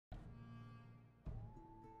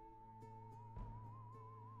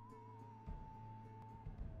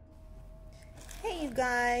Hey you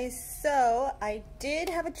guys, so I did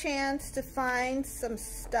have a chance to find some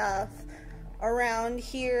stuff around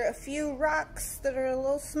here, a few rocks that are a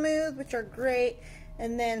little smooth, which are great,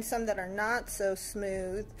 and then some that are not so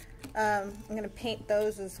smooth. I'm going to paint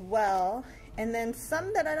those as well, and then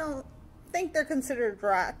some that I don't think they're considered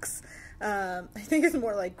rocks. I think it's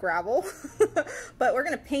more like gravel, but we're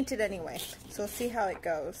going to paint it anyway, so we'll see how it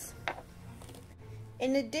goes.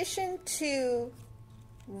 In addition to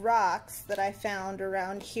rocks that I found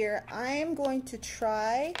around here, I'm going to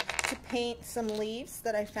try to paint some leaves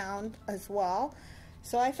that I found as well.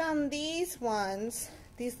 So I found these ones,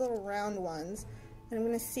 these little round ones, and I'm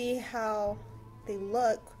going to see how they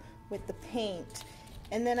look with the paint.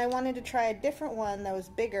 And then I wanted to try a different one that was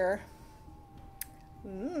bigger.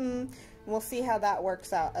 We'll see how that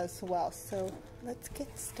works out as well. So let's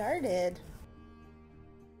get started.